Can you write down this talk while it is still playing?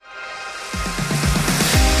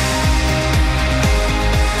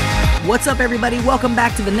What's up, everybody? Welcome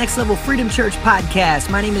back to the Next Level Freedom Church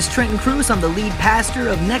podcast. My name is Trenton Cruz. I'm the lead pastor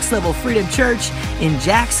of Next Level Freedom Church in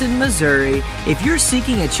Jackson, Missouri. If you're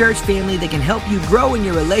seeking a church family that can help you grow in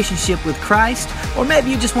your relationship with Christ, or maybe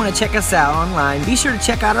you just want to check us out online, be sure to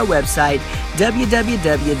check out our website,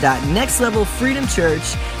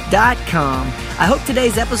 www.nextlevelfreedomchurch.com. I hope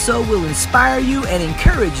today's episode will inspire you and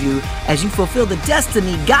encourage you as you fulfill the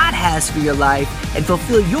destiny God has for your life and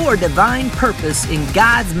fulfill your divine purpose in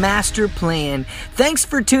God's master plan. Thanks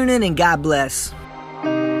for tuning and God bless.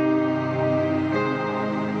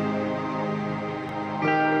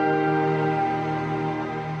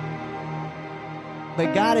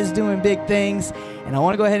 But God is doing big things, and I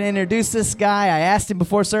want to go ahead and introduce this guy. I asked him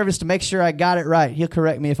before service to make sure I got it right. He'll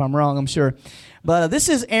correct me if I'm wrong, I'm sure. But this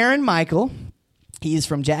is Aaron Michael. He's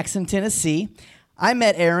from Jackson, Tennessee. I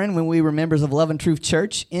met Aaron when we were members of Love and Truth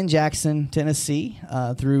Church in Jackson, Tennessee,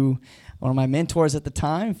 through one of my mentors at the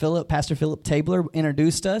time, Pastor Philip Tabler,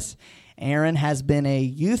 introduced us. Aaron has been a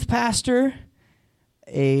youth pastor,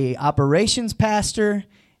 a operations pastor,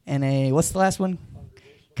 and what's the last one?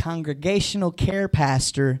 Congregational care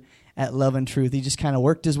pastor at Love and Truth. He just kind of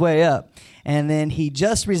worked his way up. And then he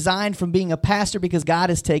just resigned from being a pastor because God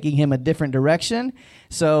is taking him a different direction.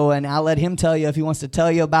 So, and I'll let him tell you if he wants to tell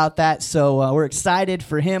you about that. So we're excited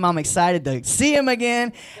for him. I'm excited to see him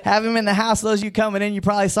again, have him in the house. Those of you coming in, you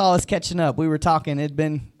probably saw us catching up. We were talking. It'd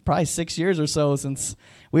been probably 6 years or so since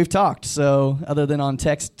we've talked. So other than on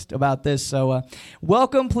text about this. So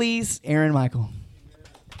welcome, please, Aaron Michael.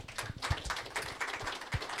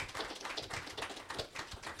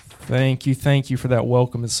 Thank you for that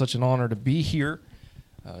welcome. It's such an honor to be here,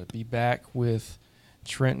 to be back with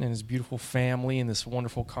Trenton and his beautiful family and this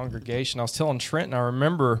wonderful congregation. I was telling Trenton, I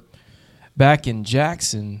remember back in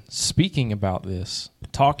Jackson speaking about this,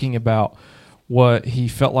 talking about what he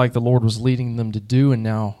felt like the Lord was leading them to do, and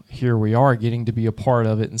now here we are getting to be a part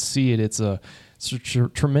of it and see it. It's a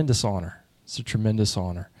tremendous honor. It's a tremendous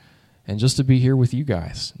honor. And just to be here with you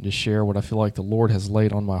guys and to share what I feel like the Lord has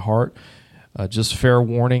laid on my heart. Just fair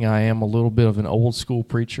warning, I am a little bit of an old school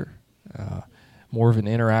preacher, more of an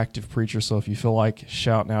interactive preacher, so if you feel like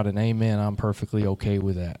shouting out an amen, I'm perfectly okay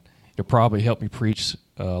with that. It'll probably help me preach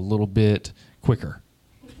a little bit quicker.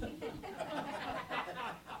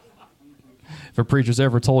 If a preacher's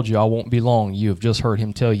ever told you I won't be long, you have just heard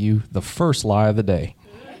him tell you the first lie of the day.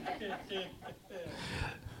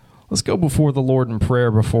 Let's go before the Lord in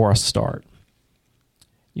prayer before I start.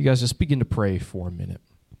 You guys just begin to pray for a minute.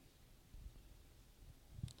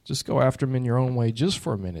 Just go after him in your own way just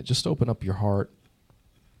for a minute. Just open up your heart.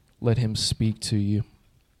 Let him speak to you.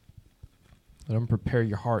 Let him prepare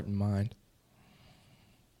your heart and mind.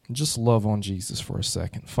 And just love on Jesus for a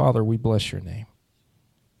second. Father, we bless your name.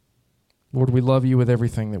 Lord, we love you with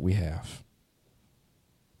everything that we have.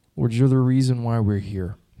 Lord, you're the reason why we're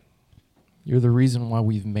here. You're the reason why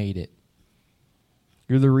we've made it.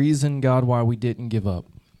 You're the reason, God, why we didn't give up.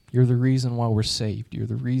 You're the reason why we're saved. You're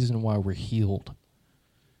the reason why we're healed.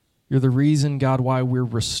 You're the reason, God, why we're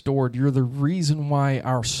restored. You're the reason why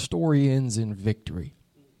our story ends in victory.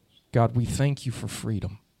 God, we thank you for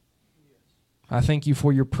freedom. I thank you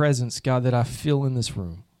for your presence, God, that I feel in this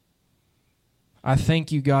room. I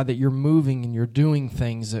thank you, God, that you're moving and you're doing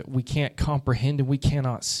things that we can't comprehend and we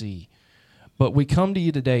cannot see. But we come to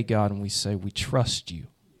you today, God, and we say we trust you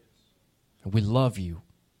and we love you.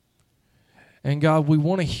 And God, we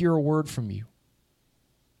want to hear a word from you.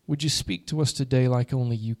 Would you speak to us today like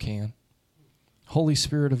only you can? Holy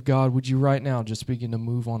Spirit of God, would you right now just begin to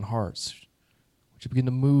move on hearts? Would you begin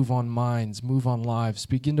to move on minds, move on lives,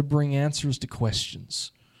 begin to bring answers to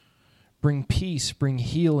questions. Bring peace, bring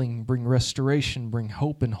healing, bring restoration, bring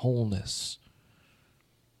hope and wholeness.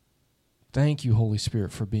 Thank you, Holy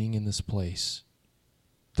Spirit, for being in this place.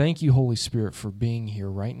 Thank you, Holy Spirit, for being here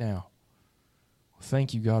right now.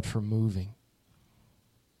 Thank you, God, for moving.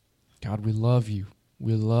 God, we love you.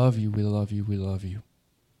 We love you, we love you, we love you.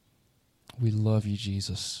 We love you,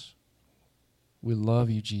 Jesus. We love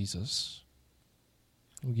you, Jesus.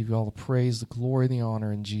 We give you all the praise, the glory, the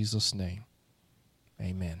honor in Jesus' name.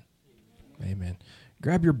 Amen. Amen.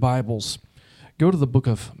 Grab your Bibles. Go to the book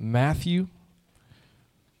of Matthew.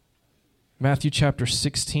 Matthew chapter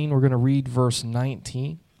 16. We're going to read verse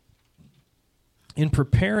 19. In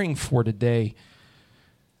preparing for today,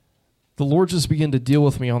 the Lord just began to deal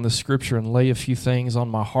with me on this scripture and lay a few things on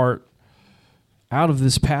my heart out of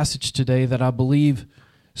this passage today that I believe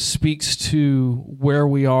speaks to where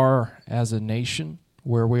we are as a nation,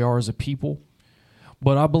 where we are as a people.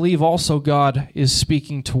 But I believe also God is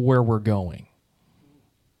speaking to where we're going.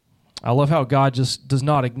 I love how God just does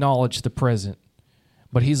not acknowledge the present,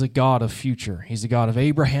 but he's a God of future. He's the God of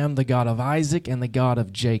Abraham, the God of Isaac, and the God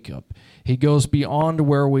of Jacob. He goes beyond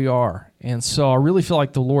where we are. And so I really feel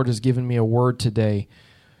like the Lord has given me a word today,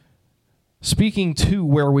 speaking to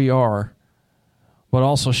where we are, but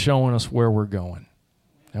also showing us where we're going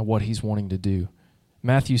and what he's wanting to do.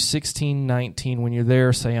 Matthew 16:19. When you're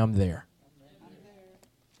there, say, I'm there.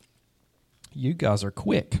 You guys are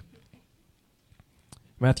quick.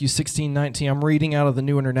 Matthew 16:19. I'm reading out of the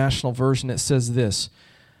New International Version. It says this: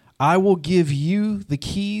 I will give you the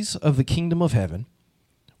keys of the kingdom of heaven.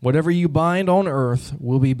 Whatever you bind on earth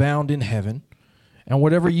will be bound in heaven, and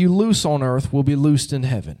whatever you loose on earth will be loosed in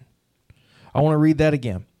heaven. I want to read that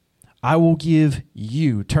again. I will give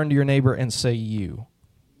you. Turn to your neighbor and say you.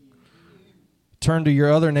 Turn to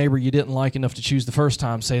your other neighbor you didn't like enough to choose the first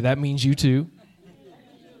time. Say, that means you too.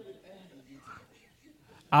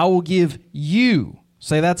 I will give you.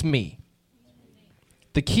 Say, that's me.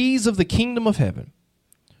 The keys of the kingdom of heaven.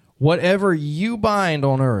 Whatever you bind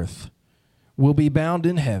on earth will be bound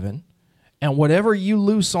in heaven, and whatever you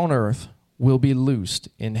loose on earth will be loosed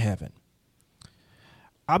in heaven.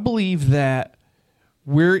 I believe that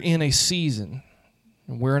we're in a season,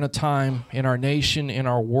 we're in a time in our nation, in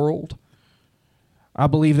our world. I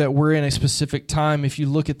believe that we're in a specific time. If you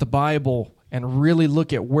look at the Bible and really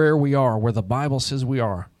look at where we are, where the Bible says we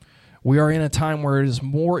are in a time where it is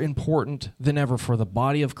more important than ever for the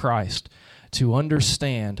body of Christ to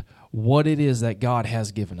understand what it is that God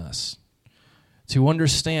has given us, to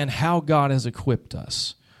understand how God has equipped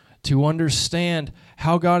us, to understand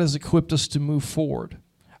how God has equipped us to move forward.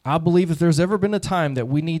 I believe if there's ever been a time that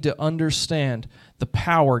we need to understand the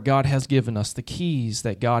power God has given us, the keys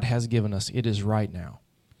that God has given us, it is right now.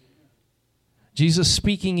 Jesus,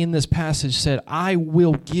 speaking in this passage, said, I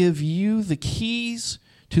will give you the keys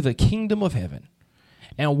to the kingdom of heaven,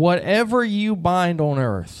 and whatever you bind on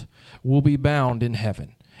earth will be bound in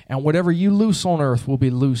heaven, and whatever you loose on earth will be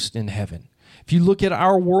loosed in heaven. If you look at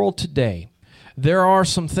our world today, there are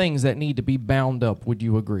some things that need to be bound up. Would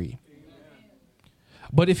you agree?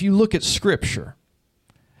 But if you look at Scripture,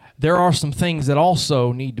 there are some things that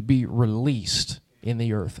also need to be released in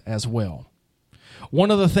the earth as well.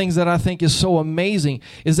 One of the things that I think is so amazing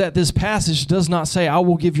is that this passage does not say, I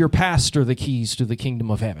will give your pastor the keys to the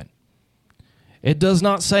kingdom of heaven. It does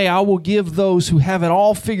not say, I will give those who have it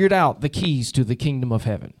all figured out the keys to the kingdom of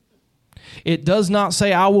heaven. It does not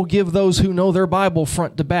say, I will give those who know their Bible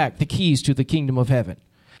front to back the keys to the kingdom of heaven.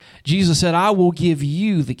 Jesus said, I will give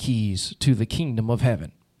you the keys to the kingdom of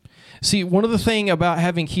heaven. See, one of the things about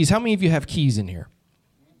having keys, how many of you have keys in here?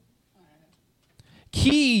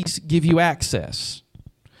 Keys give you access.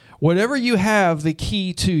 Whatever you have the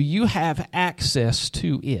key to, you have access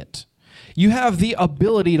to it. You have the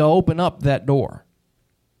ability to open up that door.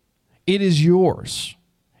 It is yours.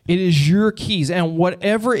 It is your keys. And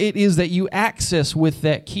whatever it is that you access with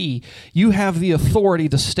that key, you have the authority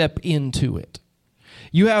to step into it.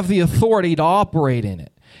 You have the authority to operate in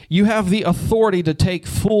it. You have the authority to take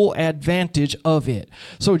full advantage of it.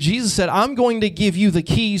 So Jesus said, I'm going to give you the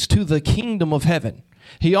keys to the kingdom of heaven.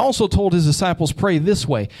 He also told his disciples, pray this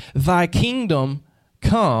way, thy kingdom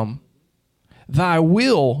come, thy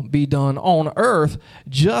will be done on earth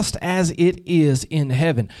just as it is in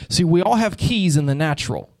heaven. See, we all have keys in the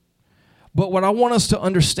natural. But what I want us to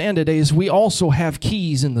understand today is we also have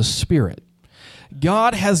keys in the spirit.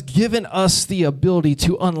 God has given us the ability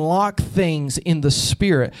to unlock things in the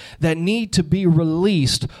spirit that need to be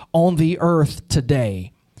released on the earth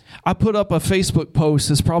today. I put up a Facebook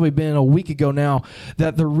post, it's probably been a week ago now,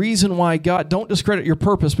 that the reason why God, don't discredit your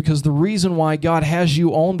purpose, because the reason why God has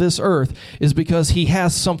you on this earth is because he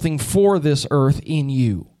has something for this earth in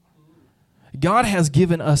you. God has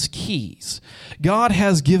given us keys. God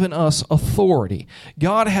has given us authority.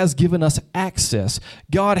 God has given us access.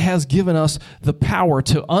 God has given us the power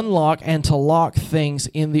to unlock and to lock things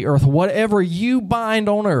in the earth. Whatever you bind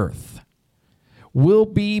on earth will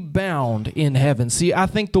be bound in heaven. See, I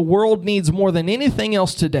think the world needs more than anything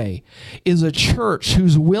else today is a church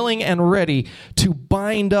who's willing and ready to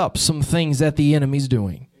bind up some things that the enemy's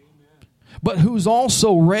doing, but who's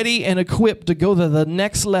also ready and equipped to go to the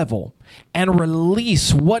next level and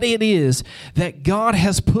release what it is that God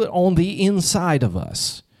has put on the inside of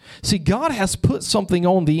us. See, God has put something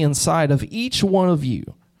on the inside of each one of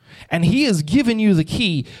you, and he has given you the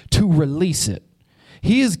key to release it.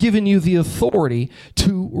 He has given you the authority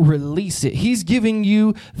to release it. He's giving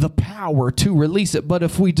you the power to release it. But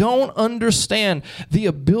if we don't understand the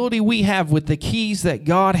ability we have with the keys that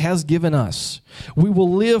God has given us, we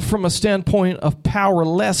will live from a standpoint of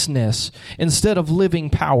powerlessness instead of living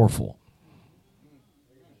powerful.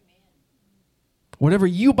 Whatever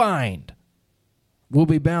you bind will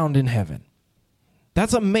be bound in heaven.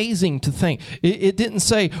 That's amazing to think. It didn't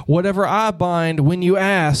say, whatever I bind when you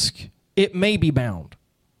ask, it may be bound.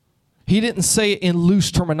 He didn't say it in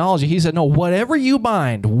loose terminology. He said, no, whatever you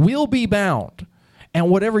bind will be bound, and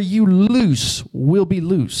whatever you loose will be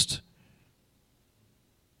loosed.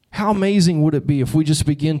 How amazing would it be if we just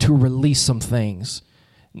begin to release some things?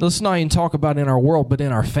 Let's not even talk about in our world, but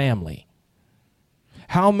in our family.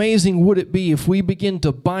 How amazing would it be if we begin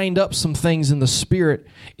to bind up some things in the Spirit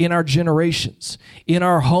in our generations, in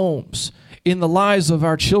our homes, in the lives of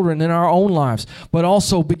our children, in our own lives, but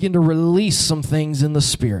also begin to release some things in the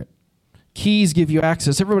Spirit. Keys give you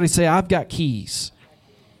access. Everybody say, I've got keys.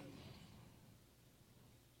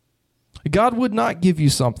 God would not give you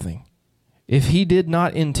something if He did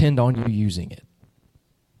not intend on you using it.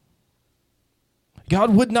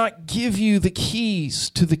 God would not give you the keys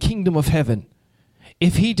to the kingdom of heaven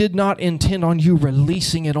if He did not intend on you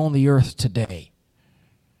releasing it on the earth today.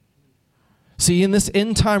 See, in this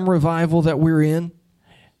end time revival that we're in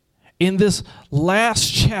this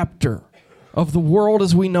last chapter of the world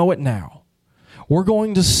as we know it now, we're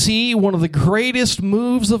going to see one of the greatest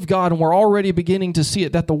moves of God, and we're already beginning to see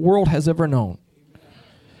it, that the world has ever known.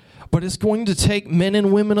 But it's going to take men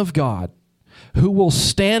and women of God who will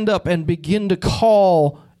stand up and begin to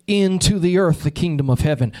call into the earth the kingdom of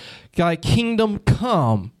heaven. Thy kingdom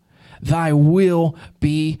come, thy will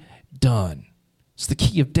be done. It's the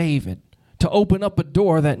key of David, to open up a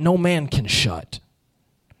door that no man can shut.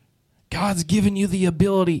 God's given you the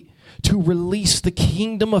ability to release the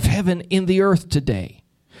kingdom of heaven in the earth today.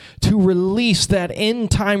 To release that end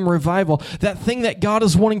time revival, that thing that God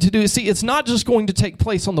is wanting to do. See, it's not just going to take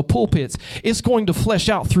place on the pulpits, it's going to flesh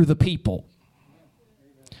out through the people.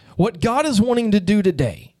 What God is wanting to do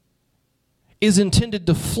today is intended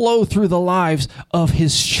to flow through the lives of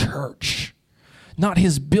His church. Not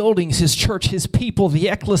His buildings, His church, His people, the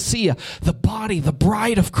ecclesia, the body, the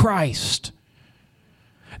bride of Christ.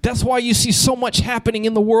 That's why you see so much happening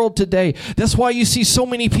in the world today. That's why you see so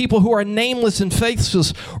many people who are nameless and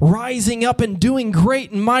faithless rising up and doing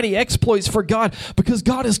great and mighty exploits for God, because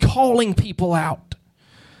God is calling people out.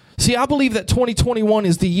 See, I believe that 2021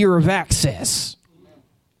 is the year of access.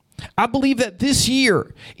 I believe that this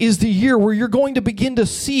year is the year where you're going to begin to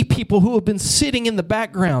see people who have been sitting in the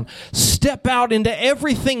background step out into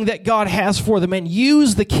everything that God has for them and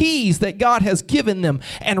use the keys that God has given them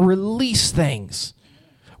and release things.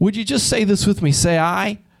 Would you just say this with me? Say,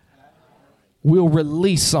 I will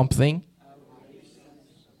release something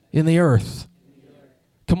in the earth.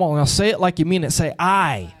 Come on, now say it like you mean it. Say,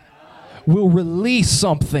 I will release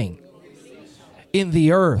something in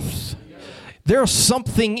the earth. There's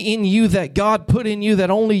something in you that God put in you that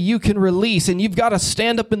only you can release, and you've got to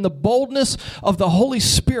stand up in the boldness of the Holy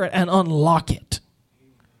Spirit and unlock it.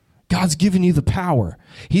 God's given you the power.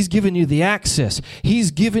 He's given you the access.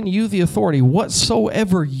 He's given you the authority.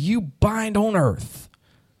 Whatsoever you bind on earth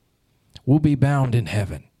will be bound in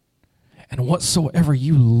heaven. And whatsoever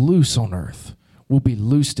you loose on earth will be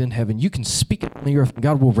loosed in heaven. You can speak it on the earth, and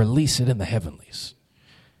God will release it in the heavenlies.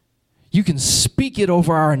 You can speak it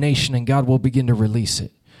over our nation, and God will begin to release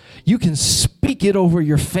it. You can speak it over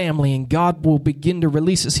your family, and God will begin to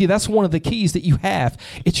release it. See, that's one of the keys that you have.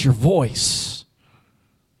 It's your voice.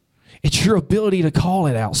 It's your ability to call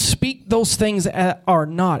it out. Speak those things that are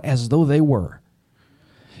not as though they were.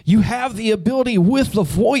 You have the ability with the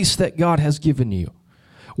voice that God has given you.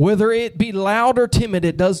 Whether it be loud or timid,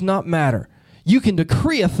 it does not matter. You can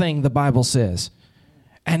decree a thing, the Bible says,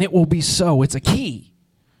 and it will be so. It's a key.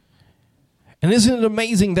 And isn't it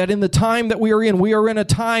amazing that in the time that we are in a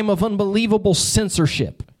time of unbelievable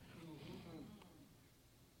censorship.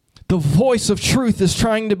 The voice of truth is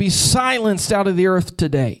trying to be silenced out of the earth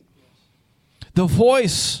today. The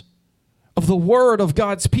voice of the word of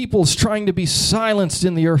God's people is trying to be silenced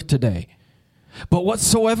in the earth today. But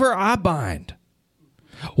whatsoever I bind,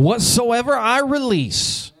 whatsoever I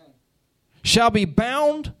release, shall be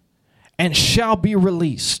bound and shall be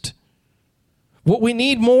released. What we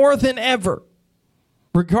need more than ever,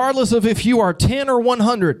 regardless of if you are 10 or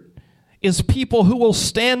 100, is people who will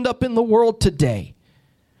stand up in the world today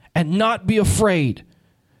and not be afraid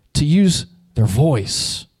to use their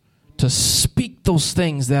voice to speak those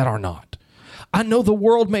things that are not. I know the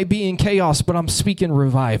world may be in chaos, but I'm speaking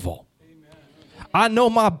revival. I know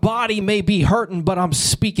my body may be hurting, but I'm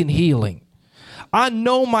speaking healing. I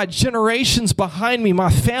know my generations behind me, my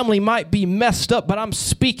family might be messed up, but I'm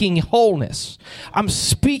speaking wholeness. I'm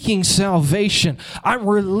speaking salvation. I'm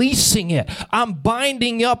releasing it. I'm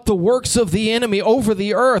binding up the works of the enemy over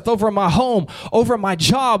the earth, over my home, over my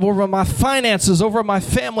job, over my finances, over my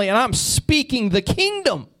family, and I'm speaking the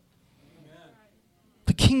kingdom.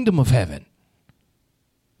 The kingdom of heaven.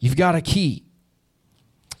 You've got a key.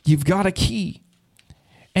 You've got a key.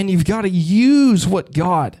 And you've got to use what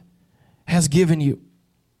God has given you.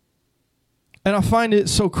 And I find it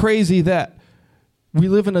so crazy that we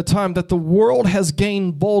live in a time that the world has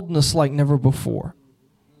gained boldness like never before.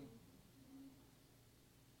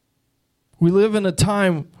 We live in a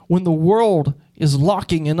time when the world is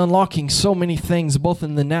locking and unlocking so many things, both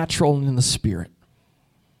in the natural and in the spirit.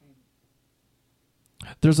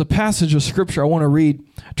 There's a passage of scripture I want to read.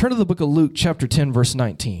 Turn to the book of Luke, chapter 10, verse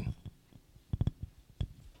 19.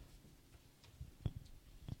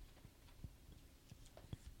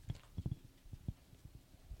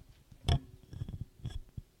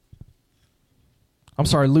 I'm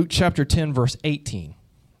sorry, Luke chapter 10, verse 18.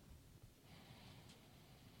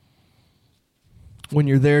 When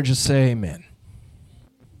you're there, just say amen.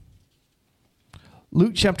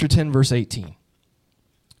 Luke chapter 10, verse 18.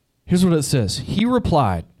 Here's what it says. He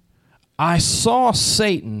replied, I saw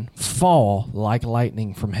Satan fall like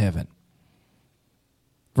lightning from heaven.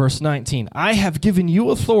 Verse 19. I have given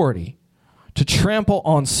you authority to trample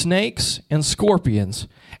on snakes and scorpions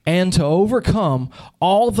and to overcome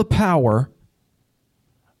all the power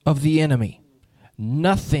of the enemy.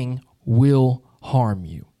 Nothing will harm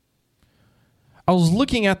you. I was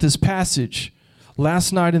looking at this passage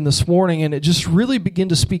last night and this morning, and it just really began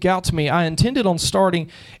to speak out to me. I intended on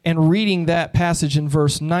starting and reading that passage in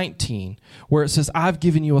verse 19, where it says, I've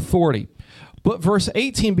given you authority. But verse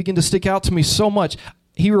 18 began to stick out to me so much.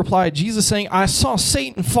 He replied, Jesus saying, I saw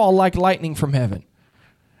Satan fall like lightning from heaven.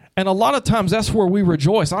 And a lot of times that's where we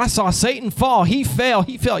rejoice. I saw Satan fall. He fell.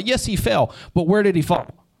 He fell. Yes, he fell. But where did he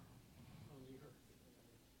fall?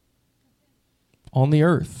 On the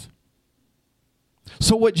earth.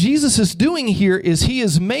 So what Jesus is doing here is he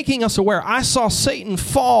is making us aware. I saw Satan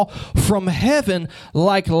fall from heaven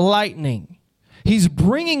like lightning. He's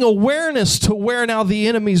bringing awareness to where now the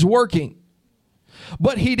enemy's working.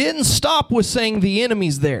 But he didn't stop with saying the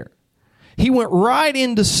enemy's there. He went right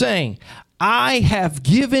into saying, I have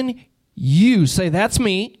given you, say that's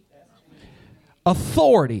me,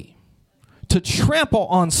 authority to trample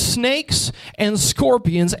on snakes and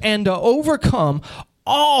scorpions and to overcome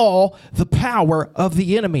all the power of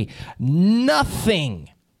the enemy. Nothing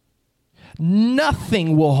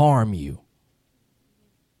will harm you.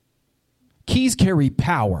 Keys carry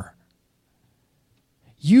power.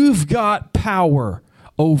 You've got power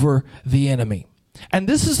over the enemy. And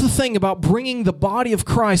this is the thing about bringing the body of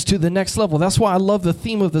Christ to the next level. That's why I love the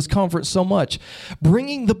theme of this conference so much.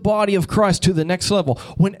 Bringing the body of Christ to the next level.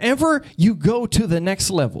 Whenever you go to the next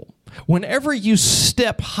level, whenever you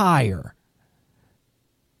step higher.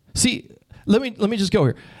 See, let me just go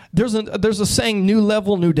here. There's a saying, new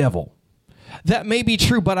level, new devil. That may be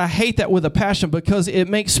true, but I hate that with a passion because it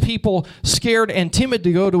makes people scared and timid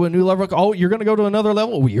to go to a new level. Oh, you're going to go to another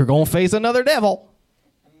level? Well, you're going to face another devil.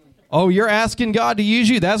 Oh, you're asking God to use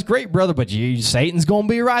you? That's great, brother, but Satan's going to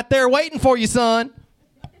be right there waiting for you, son.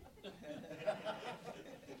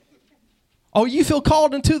 Oh, you feel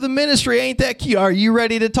called into the ministry? Ain't that cute? Are you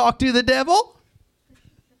ready to talk to the devil?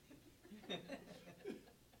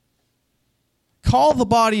 Call the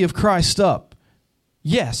body of Christ up.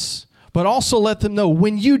 Yes, but also let them know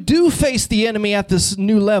when you do face the enemy at this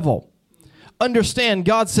new level, understand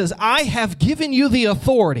God says, I have given you the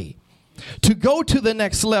authority to go to the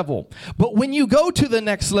next level. But when you go to the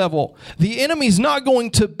next level, the enemy's not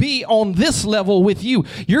going to be on this level with you.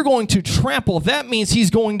 You're going to trample. That means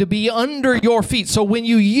he's going to be under your feet. So when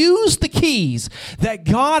you use the keys that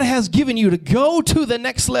God has given you to go to the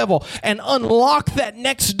next level and unlock that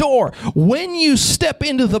next door, when you step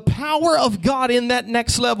into the power of God in that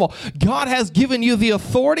next level, God has given you the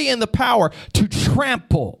authority and the power to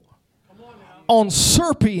trample on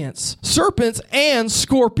serpents and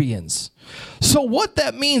scorpions. So what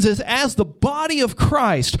that means is as the body of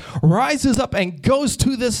Christ rises up and goes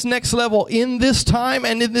to this next level in this time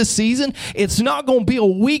and in this season, it's not going to be a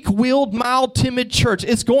weak-willed, mild, timid church.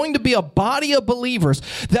 It's going to be a body of believers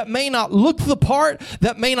that may not look the part,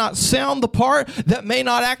 that may not sound the part, that may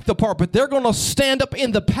not act the part, but they're going to stand up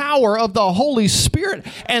in the power of the Holy Spirit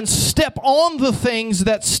and step on the things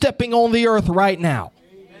that's stepping on the earth right now.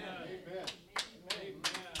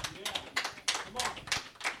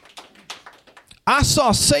 I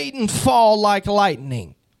saw Satan fall like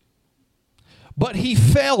lightning, but he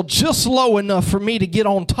fell just low enough for me to get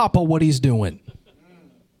on top of what he's doing.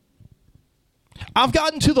 I've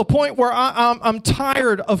gotten to the point where I'm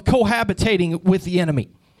tired of cohabitating with the enemy.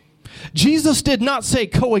 Jesus did not say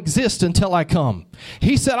coexist until I come.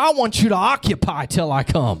 He said, I want you to occupy till I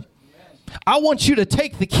come. I want you to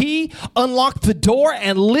take the key, unlock the door,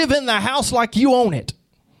 and live in the house like you own it.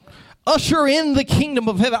 Usher in the kingdom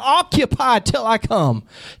of heaven. Occupy till I come.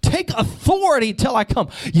 Take authority till I come.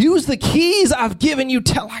 Use the keys I've given you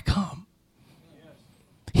till I come.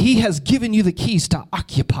 He has given you the keys to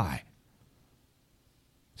occupy.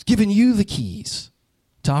 He's given you the keys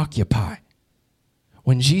to occupy.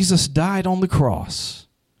 When Jesus died on the cross,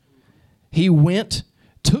 he went,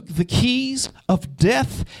 took the keys of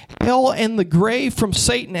death, hell, and the grave from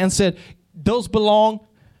Satan and said, those belong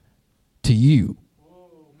to you.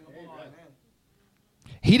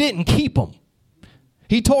 He didn't keep them.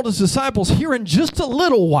 He told his disciples, here in just a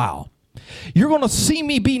little while, you're going to see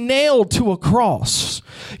me be nailed to a cross.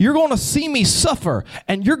 You're going to see me suffer,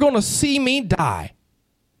 and you're going to see me die.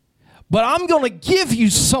 But I'm going to give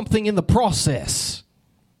you something in the process.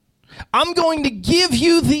 I'm going to give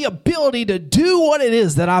you the ability to do what it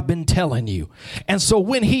is that I've been telling you. And so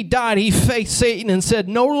when he died, he faced Satan and said,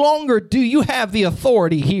 no longer do you have the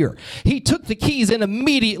authority here. He took the keys and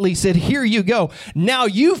immediately said, here you go. Now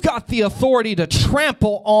you've got the authority to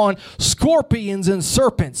trample on scorpions and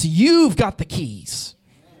serpents. You've got the keys.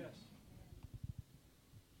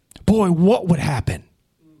 Boy, what would happen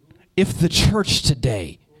if the church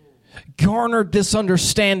today garnered this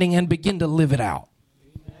understanding and began to live it out?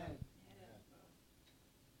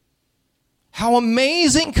 How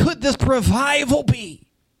amazing could this revival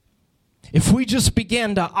be if we just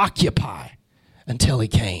began to occupy until he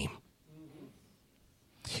came?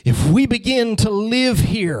 If we begin to live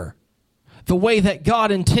here the way that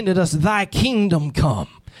God intended us, thy kingdom come,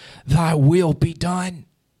 thy will be done.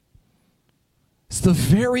 It's the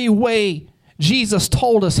very way Jesus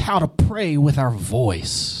told us how to pray with our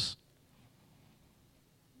voice.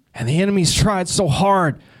 And the enemy's tried so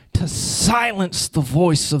hard to silence the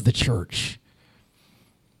voice of the church.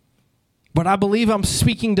 But I believe I'm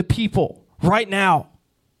speaking to people right now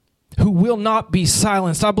who will not be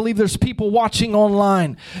silenced. I believe there's people watching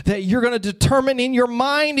online that you're going to determine in your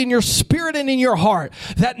mind, in your spirit, and in your heart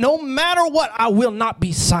that no matter what, I will not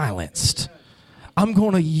be silenced. I'm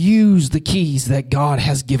going to use the keys that God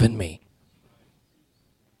has given me.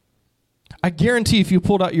 I guarantee if you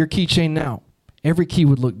pulled out your keychain now, every key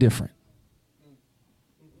would look different.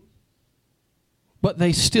 But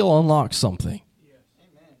they still unlock something.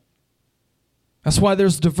 That's why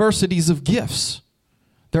there's diversities of gifts.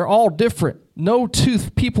 They're all different. No two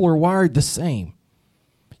people are wired the same.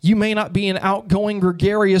 You may not be an outgoing,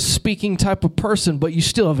 gregarious, speaking type of person, but you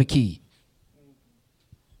still have a key.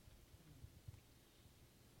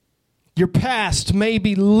 Your past may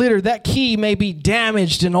be littered. That key may be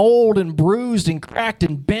damaged and old and bruised and cracked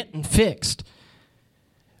and bent and fixed.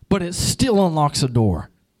 But it still unlocks a door.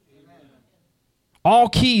 All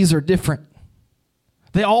keys are different.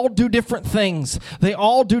 They all do different things. They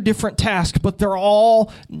all do different tasks, but they're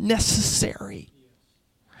all necessary.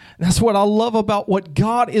 That's what I love about what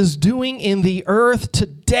God is doing in the earth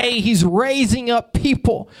today. He's raising up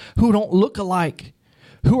people who don't look alike,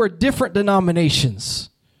 who are different denominations,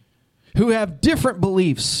 who have different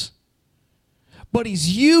beliefs, but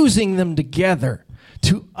he's using them together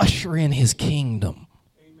to usher in his kingdom,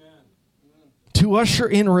 to usher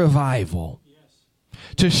in revival.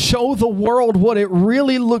 To show the world what it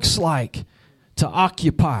really looks like to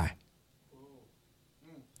occupy.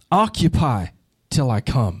 Occupy till I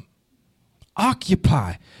come.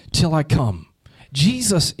 Occupy till I come.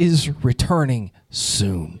 Jesus is returning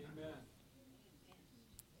soon.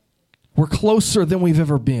 We're closer than we've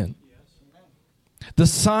ever been. The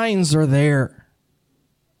signs are there.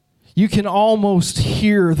 You can almost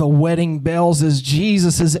hear the wedding bells as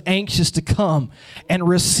Jesus is anxious to come and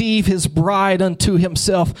receive his bride unto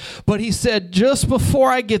himself. But he said, just before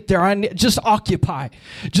I get there, just occupy.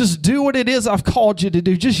 Just do what it is I've called you to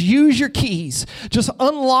do. Just use your keys. Just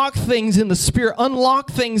unlock things in the spirit. Unlock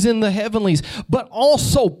things in the heavenlies. But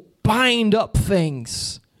also bind up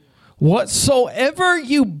things. Whatsoever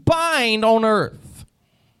you bind on earth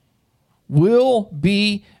will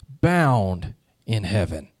be bound in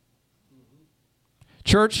heaven.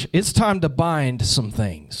 Church, it's time to bind some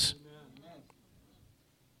things.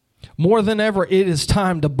 More than ever, it is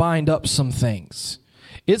time to bind up some things.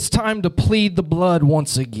 It's time to plead the blood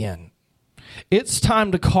once again. It's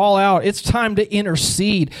time to call out. It's time to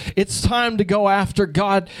intercede. It's time to go after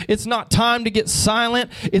God. It's not time to get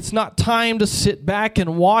silent. It's not time to sit back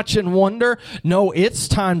and watch and wonder. No, it's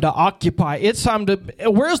time to occupy. It's time to,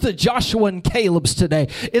 where's the Joshua and Caleb's today?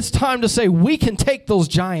 It's time to say, we can take those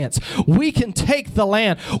giants. We can take the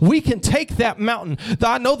land. We can take that mountain.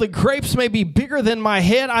 I know the grapes may be bigger than my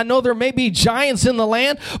head. I know there may be giants in the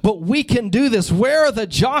land, but we can do this. Where are the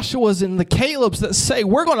Joshuas and the Caleb's that say,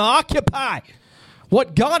 we're going to occupy?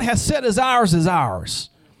 What God has said is ours is ours.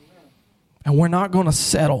 And we're not going to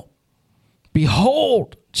settle.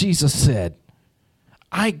 Behold, Jesus said,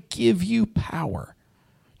 I give you power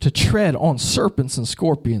to tread on serpents and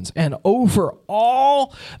scorpions and over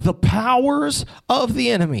all the powers of the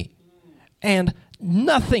enemy. And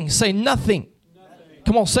nothing, say nothing.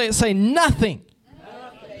 Come on, say it, say nothing.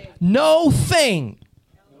 No thing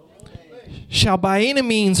shall by any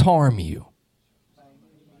means harm you.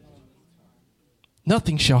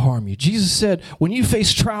 Nothing shall harm you. Jesus said, when you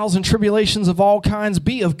face trials and tribulations of all kinds,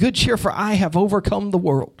 be of good cheer, for I have overcome the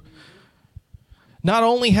world. Not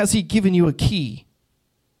only has he given you a key,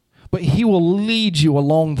 but he will lead you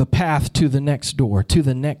along the path to the next door, to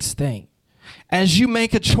the next thing. As you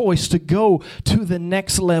make a choice to go to the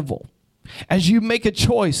next level, as you make a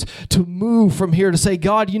choice to move from here to say,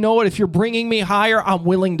 God, you know what? If you're bringing me higher, I'm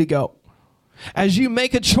willing to go. As you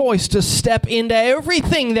make a choice to step into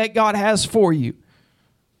everything that God has for you,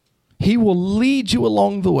 he will lead you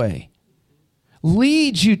along the way.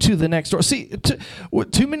 Lead you to the next door. See,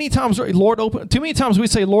 too many times, too many times we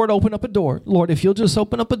say, Lord, open up a door. Lord, if you'll just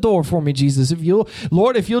open up a door for me, Jesus.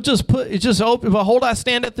 Lord, if you'll just open, behold, I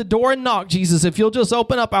stand at the door and knock, Jesus. If you'll just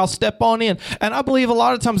open up, I'll step on in. And I believe a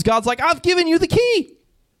lot of times God's like, I've given you the key.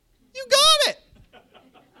 You got it.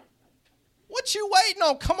 What you waiting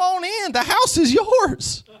on? Come on in. The house is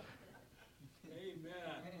yours. Amen.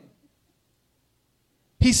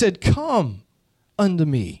 He said, come unto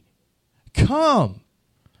me. Come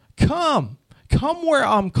where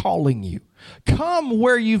I'm calling you. Come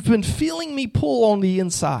where you've been feeling me pull on the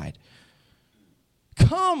inside.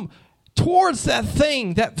 Come towards that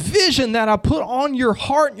thing, that vision that I put on your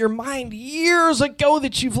heart and your mind years ago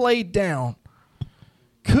that you've laid down.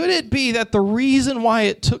 Could it be that the reason why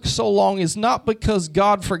it took so long is not because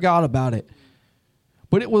God forgot about it,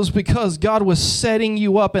 but it was because God was setting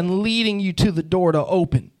you up and leading you to the door to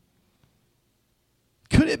open?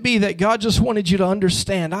 Could it be that God just wanted you to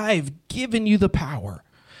understand, I've given you the power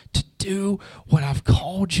to do what I've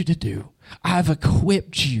called you to do. I've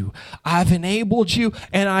equipped you. I've enabled you,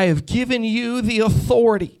 and I have given you the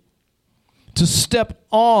authority to step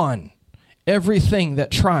on everything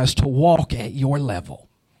that tries to walk at your level.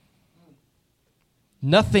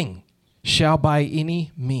 Nothing shall by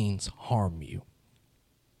any means harm you.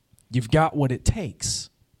 You've got what it takes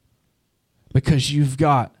because you've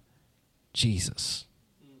got Jesus.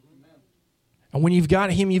 And when you've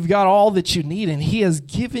got him, you've got all that you need, and he has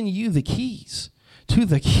given you the keys to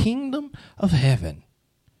the kingdom of heaven.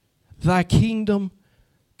 Thy kingdom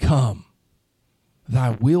come,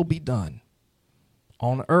 thy will be done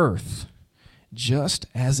on earth just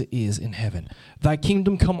as it is in heaven. Thy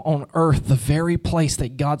kingdom come on earth, the very place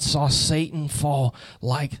that God saw Satan fall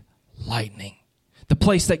like lightning. The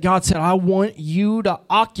place that God said, I want you to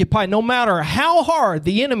occupy. No matter how hard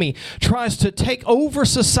the enemy tries to take over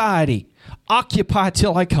society, occupy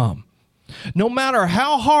till I come. No matter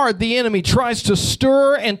how hard the enemy tries to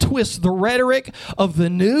stir and twist the rhetoric of the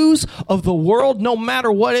news of the world, no matter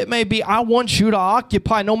what it may be, I want you to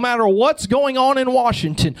occupy. No matter what's going on in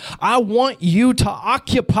Washington, I want you to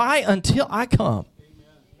occupy until I come.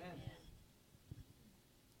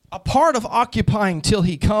 A part of occupying till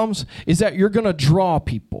he comes is that you're going to draw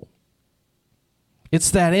people.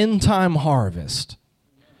 It's that end time harvest.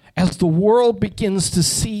 As the world begins to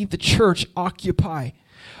see the church occupy,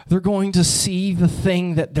 they're going to see the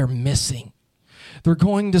thing that they're missing. They're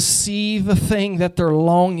going to see the thing that they're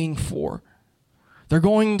longing for. They're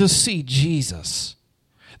going to see Jesus.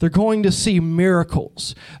 They're going to see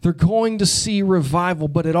miracles. They're going to see revival.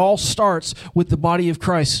 But it all starts with the body of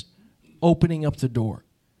Christ opening up the door,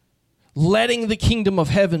 letting the kingdom of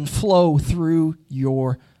heaven flow through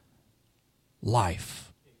your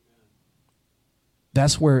life.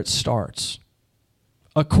 That's where it starts.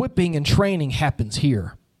 Equipping and training happens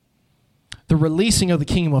here. The releasing of the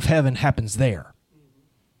kingdom of heaven happens there.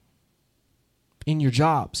 In your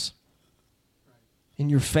jobs, in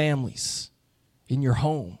your families, in your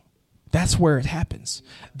home. That's where it happens.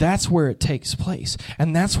 That's where it takes place.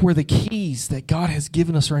 And that's where the keys that God has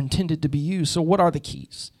given us are intended to be used. So what are the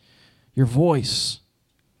keys? Your voice,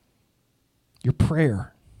 your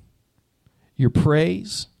prayer, your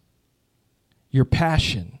praise, your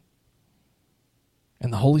passion,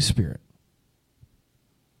 and the Holy Spirit.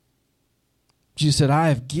 Jesus said, I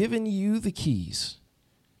have given you the keys.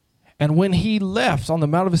 And when he left on the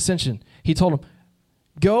Mount of Ascension, he told him,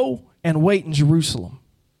 go and wait in Jerusalem.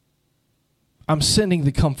 I'm sending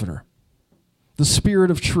the Comforter, the Spirit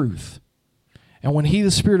of truth. And when he,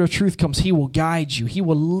 the Spirit of truth, comes, he will guide you. He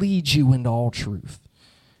will lead you into all truth.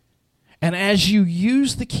 And as you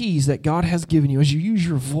use the keys that God has given you, as you use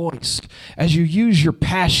your voice, as you use your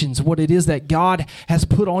passions, what it is that God has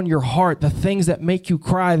put on your heart, the things that make you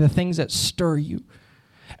cry, the things that stir you,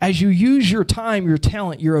 as you use your time, your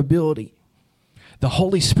talent, your ability, the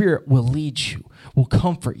Holy Spirit will lead you, will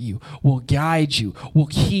comfort you, will guide you, will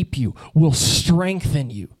keep you, will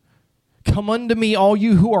strengthen you. Come unto me, all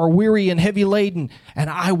you who are weary and heavy laden,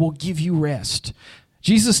 and I will give you rest.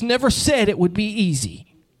 Jesus never said it would be easy.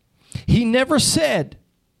 He never said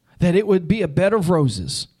that it would be a bed of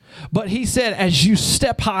roses. But he said, as you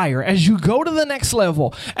step higher, as you go to the next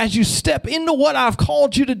level, as you step into what I've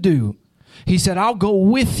called you to do, he said, I'll go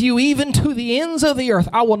with you even to the ends of the earth.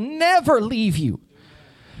 I will never leave you,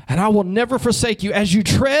 and I will never forsake you. As you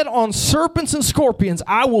tread on serpents and scorpions,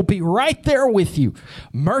 I will be right there with you.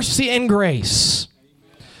 Mercy and grace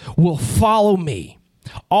will follow me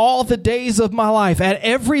all the days of my life. At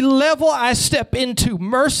every level I step into,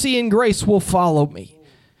 mercy and grace will follow me.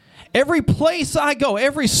 Every place I go,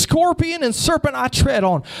 every scorpion and serpent I tread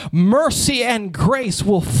on, mercy and grace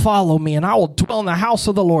will follow me, and I will dwell in the house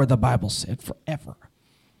of the Lord, the Bible said, forever.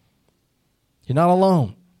 You're not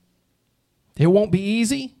alone. It won't be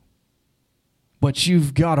easy, but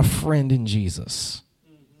you've got a friend in Jesus.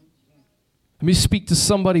 Let me speak to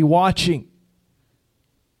somebody watching.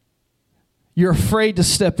 You're afraid to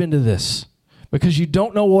step into this because you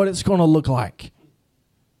don't know what it's going to look like.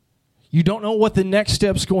 You don't know what the next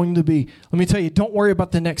step's going to be. Let me tell you, don't worry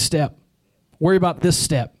about the next step. Worry about this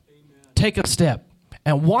step. Amen. Take a step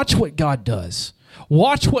and watch what God does.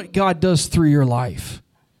 Watch what God does through your life.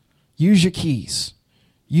 Use your keys.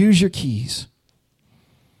 Use your keys.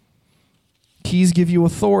 Keys give you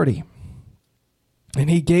authority, and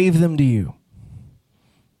he gave them to you.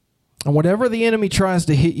 And whatever the enemy tries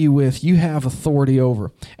to hit you with, you have authority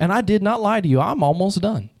over. And I did not lie to you. I'm almost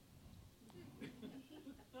done.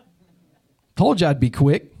 Told you I'd be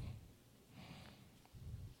quick.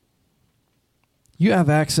 You have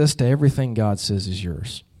access to everything God says is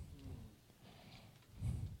yours.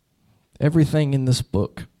 Everything in this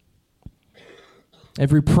book.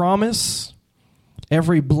 Every promise,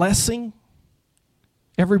 every blessing,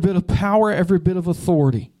 every bit of power, every bit of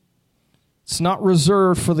authority. It's not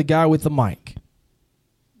reserved for the guy with the mic.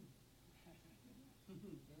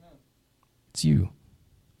 It's you.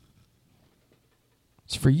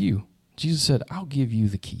 It's for you. Jesus said, I'll give you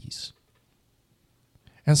the keys.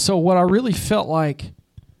 And so what I really felt like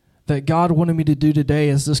that God wanted me to do today,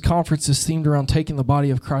 as this conference is themed around taking the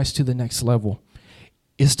body of Christ to the next level,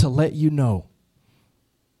 is to let you know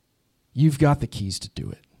you've got the keys to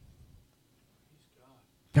do it.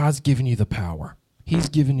 God's given you the power. He's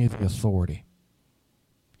given you the authority.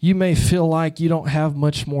 You may feel like you don't have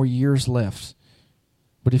much more years left.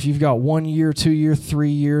 But if you've got 1 year, 2 years, 3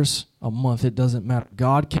 years, a month, it doesn't matter.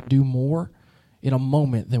 God can do more in a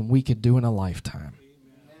moment than we could do in a lifetime.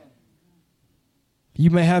 Amen.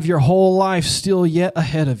 You may have your whole life still yet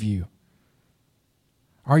ahead of you.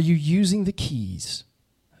 Are you using the keys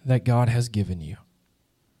that God has given you?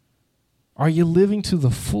 Are you living to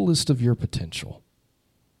the fullest of your potential?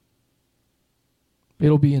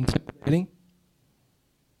 It'll be intimidating.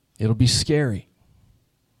 It'll be scary.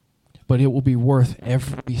 But it will be worth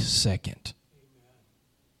every second.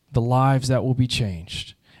 The lives that will be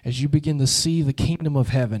changed as you begin to see the kingdom of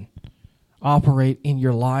heaven operate in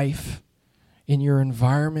your life, in your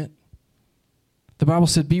environment. The Bible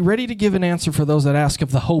said, be ready to give an answer for those that ask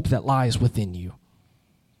of the hope that lies within you.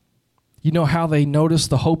 You know how they notice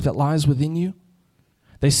the hope that lies within you?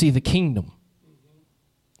 They see the kingdom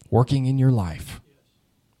working in your life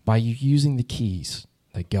by you using the keys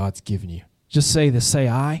that God's given you. Just say this. Say,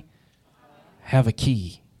 I have a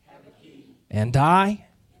key. And I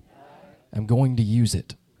am going to use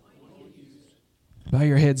it. Bow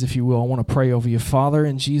your heads if you will. I want to pray over you. Father,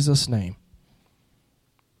 in Jesus' name.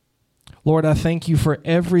 Lord, I thank you for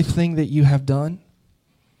everything that you have done.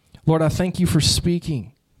 Lord, I thank you for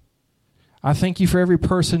speaking. I thank you for every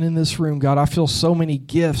person in this room, God. I feel so many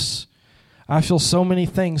gifts. I feel so many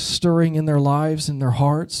things stirring in their lives, in their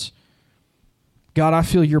hearts. God, I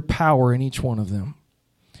feel your power in each one of them.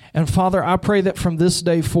 And Father, I pray that from this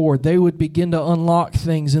day forward, they would begin to unlock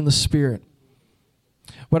things in the Spirit.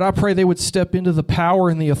 But I pray they would step into the power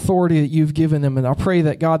and the authority that you've given them. And I pray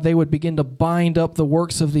that, God, they would begin to bind up the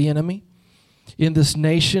works of the enemy in this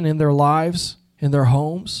nation, in their lives, in their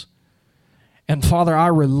homes. And Father, I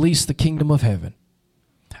release the kingdom of heaven.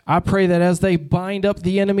 I pray that as they bind up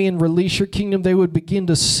the enemy and release your kingdom, they would begin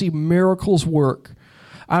to see miracles work.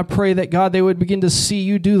 I pray that, God, they would begin to see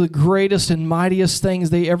you do the greatest and mightiest things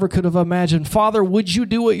they ever could have imagined. Father, would you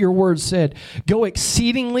do what your word said? Go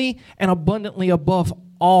exceedingly and abundantly above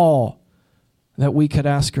all that we could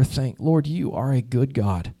ask or think, Lord, you are a good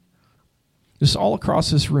God. Just all across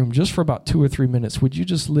this room, just for about 2 or 3 minutes, would you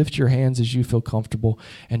just lift your hands as you feel comfortable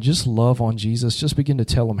and just love on Jesus? Just begin to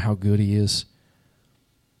tell him how good he is.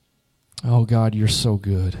 Oh, God, you're so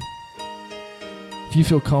good. If you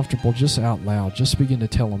feel comfortable, just out loud, just begin to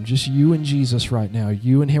tell him, just you and Jesus right now.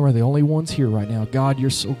 You and him are the only ones here right now. God, you're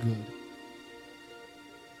so good.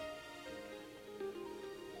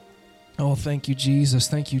 Oh, thank you, Jesus.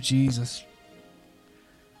 Thank you, Jesus.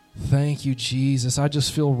 Thank you, Jesus. I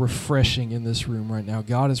just feel refreshing in this room right now.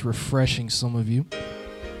 God is refreshing some of you.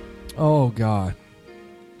 Oh, God.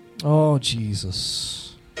 Oh,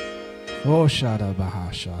 Jesus. Oh, Shada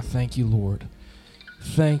Bahasha. Thank you, Lord.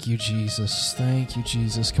 Thank you, Jesus. Thank you,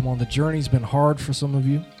 Jesus. Come on, the journey's been hard for some of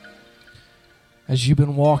you. As you've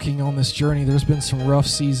been walking on this journey, there's been some rough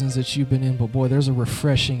seasons that you've been in, but boy, there's a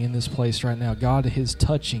refreshing in this place right now. God is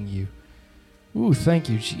touching you. Ooh, thank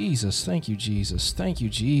you, Jesus. Thank you, Jesus. Thank you,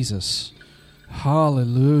 Jesus.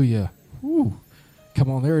 Hallelujah. Ooh. Come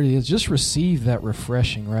on, there it is. Just receive that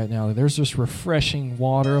refreshing right now. There's this refreshing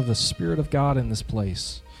water of the Spirit of God in this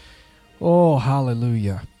place. Oh,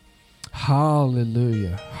 hallelujah.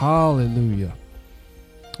 Hallelujah. Hallelujah.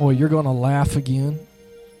 Oh, you're going to laugh again.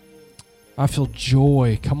 I feel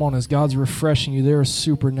joy. Come on, as God's refreshing you, there is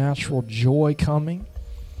supernatural joy coming.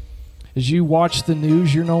 As you watch the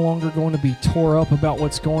news, you're no longer going to be tore up about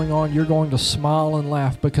what's going on. You're going to smile and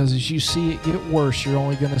laugh, because as you see it get worse, you're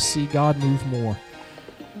only going to see God move more.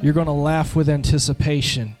 You're going to laugh with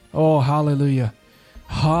anticipation. Oh, hallelujah.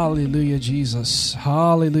 Hallelujah, Jesus.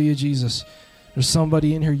 Hallelujah, Jesus. There's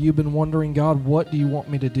somebody in here, you've been wondering, God, what do you want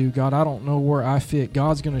me to do? God, I don't know where I fit.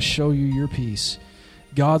 God's going to show you your peace.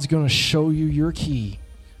 God's going to show you your key.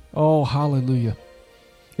 Oh, hallelujah.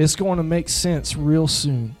 It's going to make sense real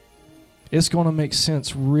soon. It's going to make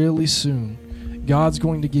sense really soon. God's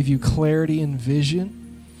going to give you clarity and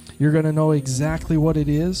vision. You're going to know exactly what it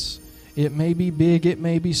is. It may be big, it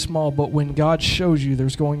may be small, but when God shows you,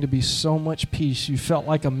 there's going to be so much peace. You felt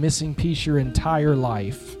like a missing piece your entire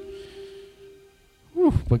life.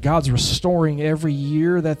 Whew. But God's restoring every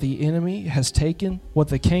year that the enemy has taken. What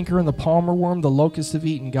the canker and the palmer worm, the locust have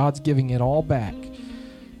eaten, God's giving it all back.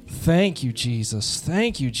 Thank you, Jesus.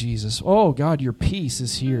 Thank you, Jesus. Oh, God, your peace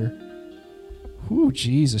is here. Whew,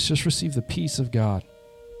 Jesus, just receive the peace of God.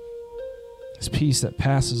 This peace that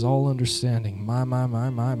passes all understanding.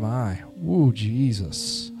 My. Ooh,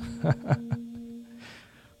 Jesus.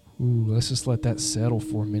 Ooh, let's just let that settle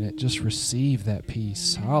for a minute. Just receive that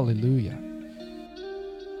peace. Hallelujah.